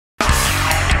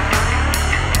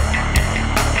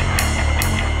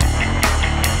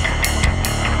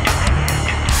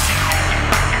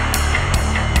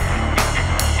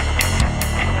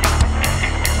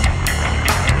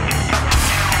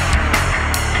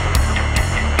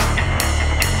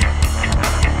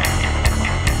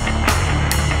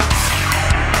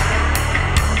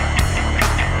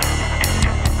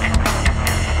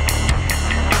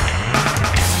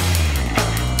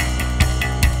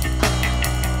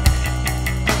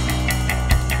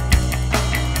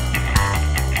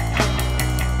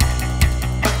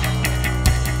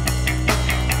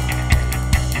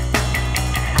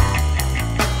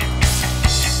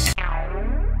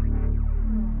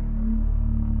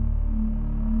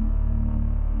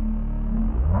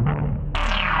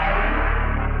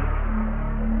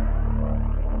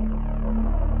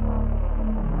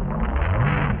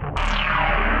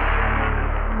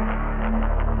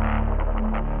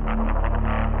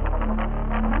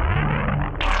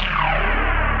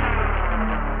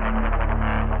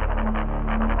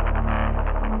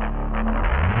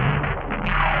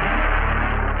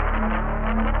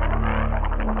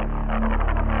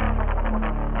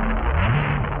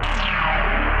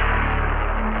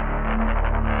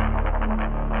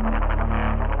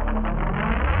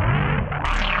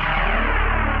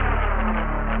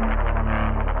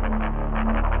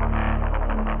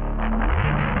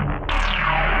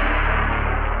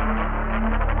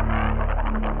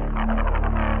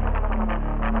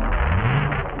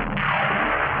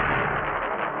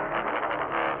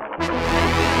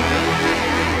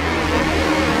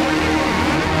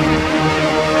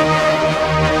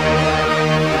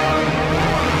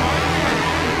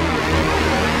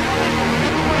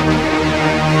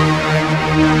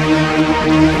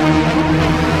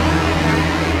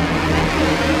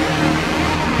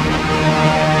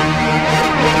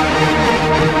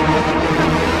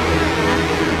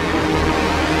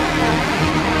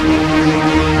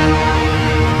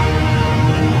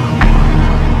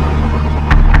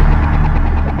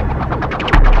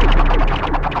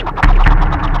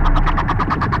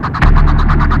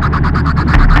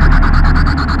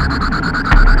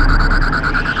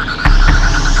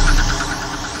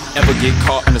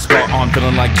I'm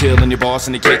feeling like killing your boss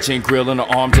in the kitchen, grilling her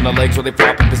arms and her legs while they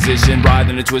flop in position,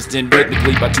 writhing and twisting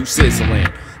rhythmically by two sizzling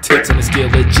tits on the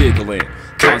skillet jiggling,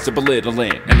 constant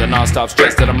belittling, and the non-stop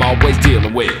stress that I'm always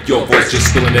dealing with. Your voice just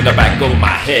spilling in the back of my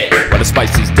head while the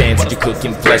spices dance and you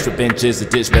cooking flesh. Revenge is a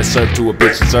dish best served to a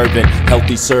bitch deserving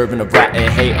healthy serving of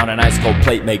rotten hate on an ice cold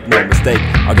plate. Make no mistake,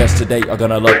 our guests today are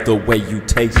gonna love the way you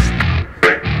taste.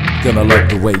 Gonna love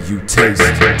the way you taste.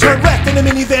 Turn left in the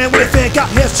minivan with a fan, got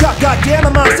hands chopped, goddamn, my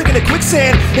mind's sticking in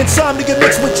quicksand. Insomnia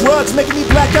mixed with drugs, making me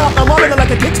black out. I'm running like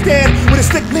a kickstand. With a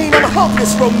stick lean, I'm a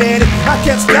hopeless romantic. I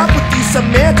can't stop with these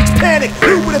semantics, panic.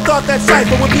 Who would've thought that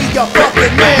cypher would be your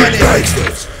fucking man?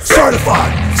 Gangsters,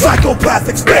 certified,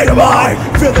 psychopathic state of mind.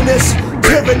 Feeling this,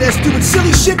 tyrannous, doing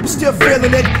silly shit but still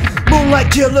feeling it.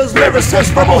 Moonlight killers,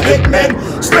 lyricists, verbal hitmen.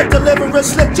 Slick deliverers,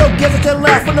 slick joke givers that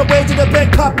laugh on the way to the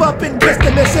bed, pop up and kiss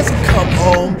the missus. Come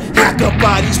home, hack up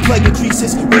bodies, play your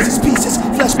creases, pieces, pieces,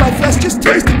 flesh by flesh, just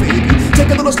taste it, baby.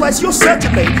 Take a little slice, you'll such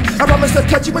a baby. I promise to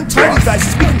cut you in tiny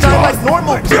dices. We can die like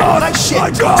normal people, like shit.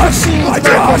 Two scenes, and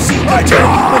I foresee to turn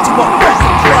you into a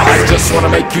fucking Christ. I just wanna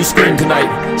make you scream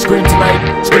tonight, scream tonight,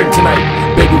 scream tonight.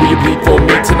 Baby, will you bleed for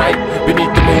me tonight?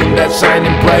 Beneath the moon that's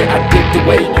shining bright, I dig the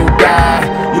way you die.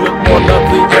 You look more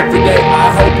lovely every day. I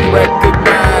hope you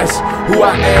recognize who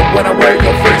I am when I wear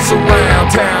your face around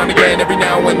town again. Every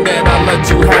now and then I let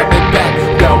you have it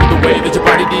back. Down with the way that your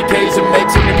body decays and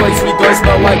makes every place we go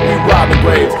smell like we robbing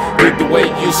graves. Dig the way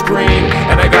you scream,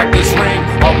 and I got this ring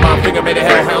on my finger made of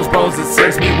hellhound's bones that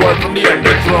sends me word from the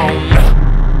underthrown.